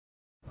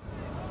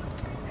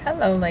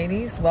Hello,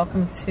 ladies.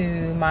 Welcome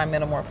to my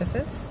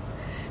metamorphosis.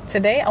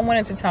 Today, I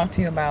wanted to talk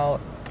to you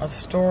about a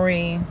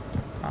story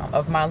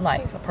of my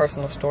life, a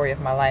personal story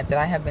of my life that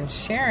I have been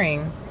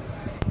sharing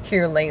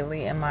here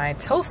lately in my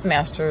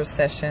Toastmasters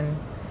session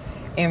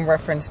in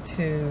reference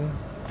to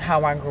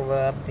how I grew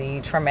up,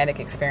 the traumatic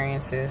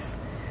experiences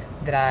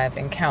that I've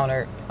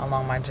encountered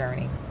along my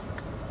journey.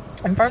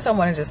 And first, I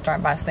want to just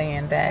start by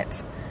saying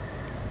that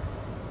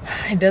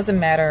it doesn't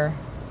matter,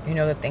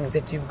 the things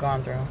that you've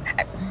gone through.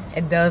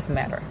 It does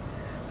matter.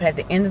 But at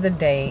the end of the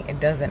day, it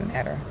doesn't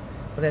matter.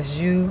 Because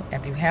you,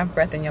 if you have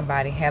breath in your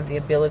body, have the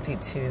ability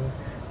to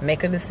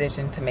make a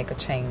decision to make a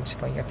change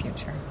for your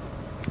future.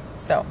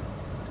 So,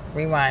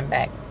 rewind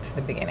back to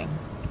the beginning.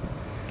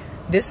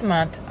 This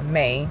month,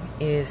 May,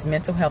 is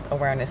Mental Health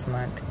Awareness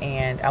Month.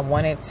 And I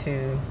wanted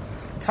to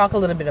talk a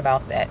little bit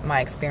about that,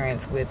 my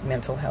experience with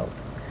mental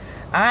health.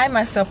 I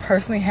myself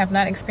personally have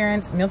not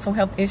experienced mental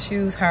health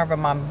issues. However,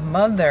 my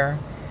mother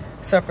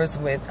suffers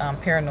with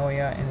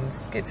paranoia and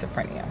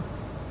schizophrenia.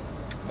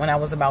 When I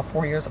was about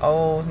 4 years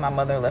old, my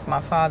mother left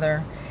my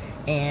father,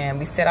 and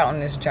we set out on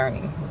this journey.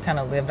 We kind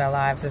of lived our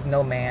lives as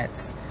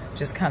nomads,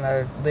 just kind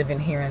of living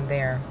here and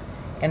there.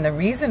 And the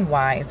reason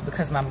why is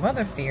because my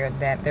mother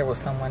feared that there was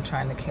someone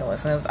trying to kill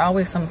us. And there was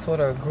always some sort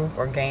of group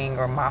or gang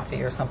or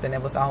mafia or something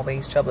that was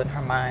always troubling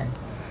her mind.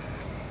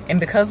 And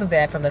because of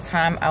that, from the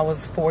time I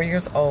was 4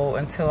 years old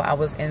until I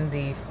was in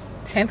the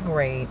 10th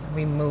grade,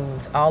 we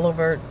moved all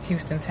over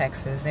Houston,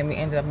 Texas. Then we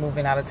ended up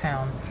moving out of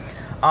town.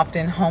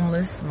 Often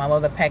homeless, my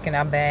mother packing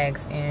our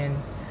bags and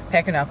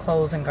packing our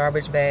clothes in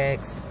garbage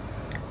bags,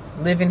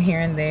 living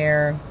here and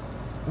there,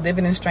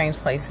 living in strange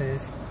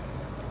places,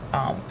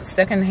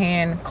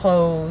 secondhand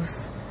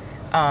clothes,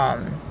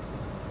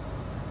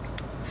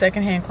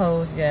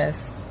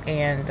 yes.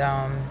 And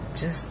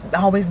just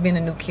always being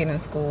a new kid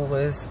in school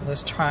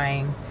was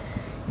trying.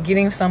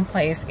 Getting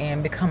someplace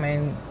and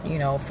becoming,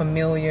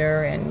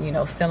 familiar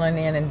and, settling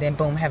in, and then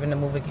boom, having to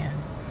move again.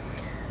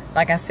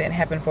 Like I said, it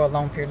happened for a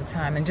long period of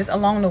time. And just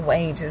along the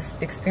way,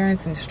 just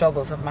experiencing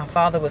struggles of my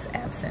father was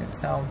absent.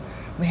 So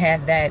we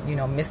had that,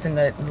 missing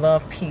the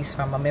love piece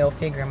from a male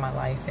figure in my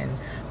life. And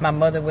my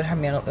mother with her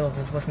mental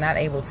illness was not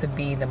able to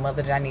be the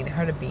mother that I needed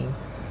her to be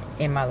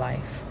in my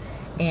life.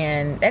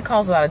 And that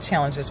caused a lot of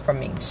challenges for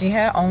me. She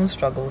had her own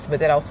struggles, but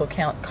that also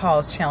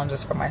caused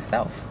challenges for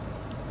myself.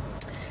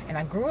 And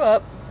I grew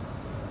up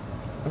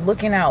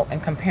looking out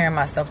and comparing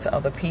myself to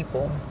other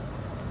people,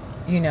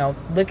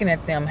 looking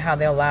at them, how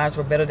their lives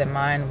were better than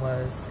mine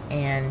was,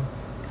 and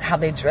how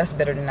they dressed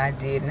better than I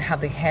did, and how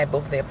they had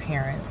both their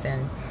parents.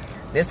 And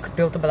this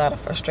built up a lot of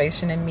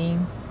frustration in me.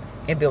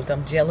 It built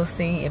up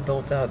jealousy. It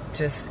built up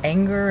just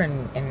anger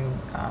and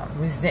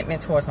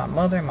resentment towards my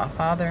mother and my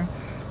father.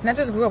 And I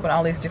just grew up with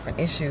all these different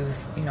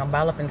issues,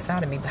 bottled up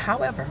inside of me. But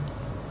however,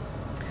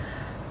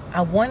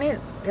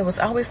 there was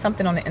always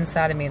something on the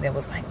inside of me that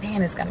was like,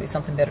 man, it's got to be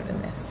something better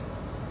than this.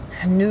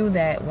 I knew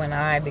that when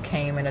I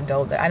became an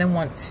adult that I didn't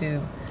want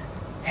to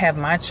have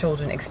my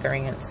children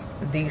experience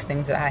these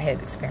things that I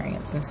had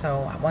experienced. And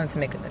so I wanted to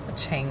make a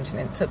change. And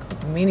it took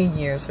many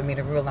years for me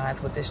to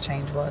realize what this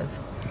change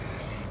was.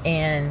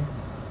 And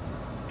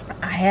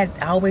I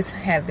always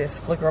had this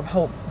flicker of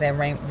hope that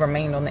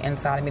remained on the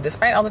inside of me,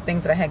 despite all the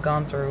things that I had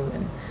gone through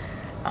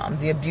and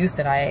the abuse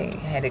that I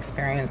had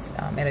experienced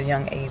at a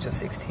young age of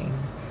 16.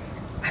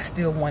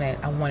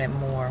 I wanted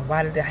more.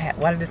 Why did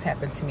this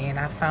happen to me? And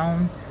I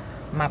found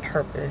my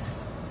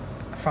purpose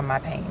from my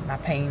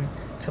pain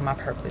to my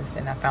purpose,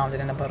 and I found it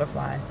in a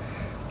butterfly.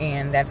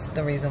 And that's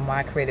the reason why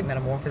I created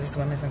Metamorphosis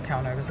Women's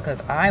Encounter, was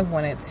because I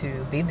wanted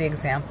to be the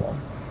example,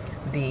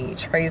 the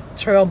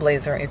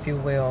trailblazer, if you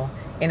will,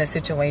 in a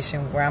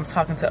situation where I'm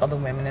talking to other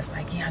women. It's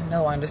like, yeah, I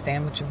know, I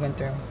understand what you went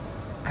through.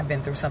 I've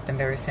been through something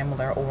very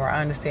similar, or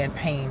I understand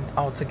pain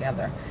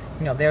altogether.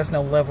 There's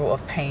no level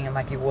of pain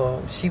like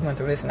she went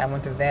through this and I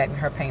went through that, and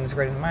her pain is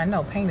greater than mine.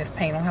 No, pain is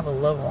pain. I don't have a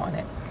level on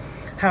it.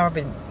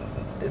 However,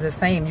 the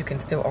same, you can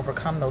still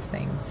overcome those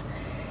things.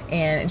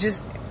 And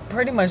just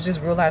pretty much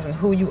just realizing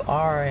who you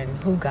are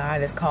and who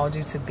God has called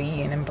you to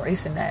be, and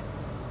embracing that.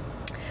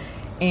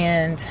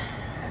 And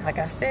like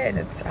I said,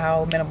 it's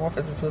how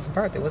Metamorphosis was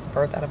birthed. It was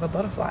birthed out of a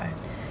butterfly.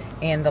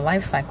 And the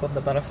life cycle of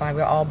the butterfly,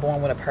 we're all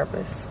born with a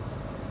purpose.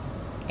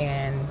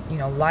 And,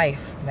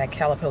 life, that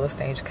caterpillar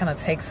stage, kind of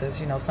takes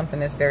us, something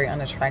that's very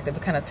unattractive.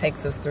 It kind of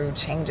takes us through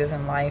changes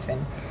in life,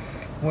 and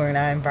we're in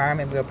our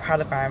environment. We're a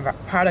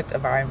product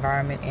of our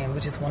environment, and we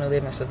just want to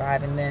live and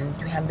survive. And then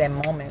you have that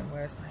moment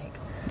where it's like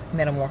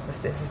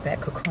metamorphosis, is that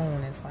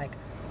cocoon. It's like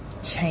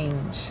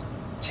change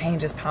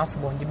is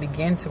possible, and you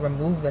begin to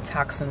remove the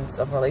toxins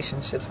of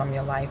relationships from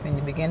your life, and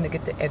you begin to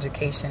get the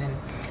education and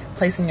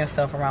placing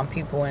yourself around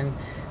people and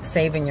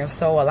saving your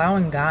soul,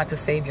 allowing God to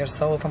save your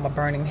soul from a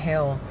burning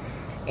hell.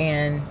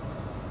 And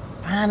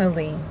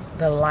finally,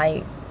 the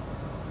light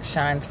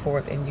shines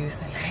forth, and you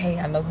say, hey,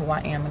 I know who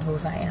I am and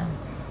whose I am.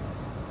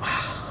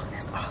 Wow,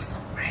 that's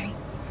awesome, right?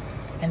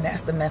 And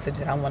that's the message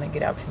that I want to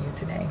get out to you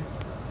today.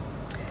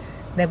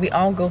 that we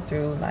all go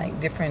through like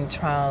different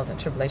trials and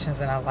tribulations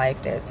in our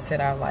life that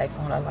set our life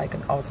on like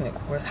an alternate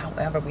course.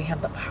 However, we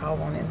have the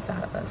power on the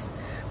inside of us.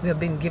 We have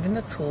been given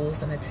the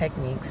tools and the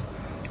techniques.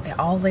 They're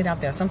all laid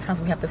out there.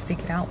 Sometimes we have to seek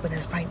it out, but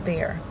it's right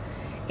there.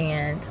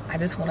 And I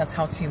just want to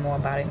talk to you more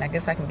about it. And I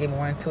guess I can get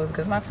more into it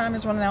because my time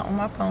is running out on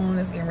my phone.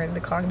 It's getting ready to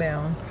clock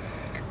down.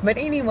 But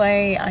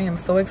anyway, I am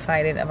so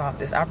excited about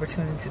this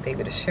opportunity to be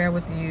able to share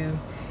with you.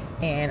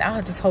 And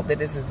I just hope that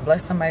this has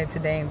blessed somebody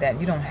today, that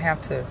you don't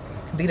have to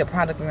be the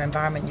product of your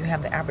environment. You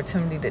have the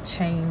opportunity to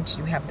change.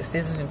 You have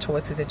decisions and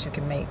choices that you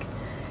can make.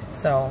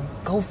 So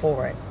go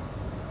for it.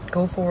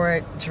 Go for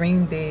it.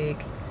 Dream big.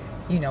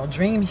 You know,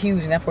 dream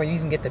huge, and that's where you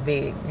can get the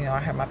big. You know, I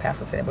heard my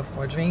pastor say that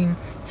before. Dream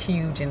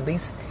huge and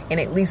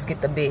at least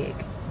get the big.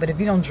 But if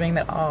you don't dream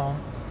at all,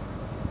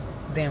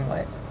 then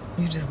what?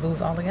 You just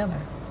lose altogether.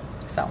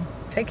 So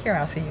take care.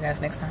 I'll see you guys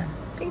next time.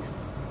 Peace.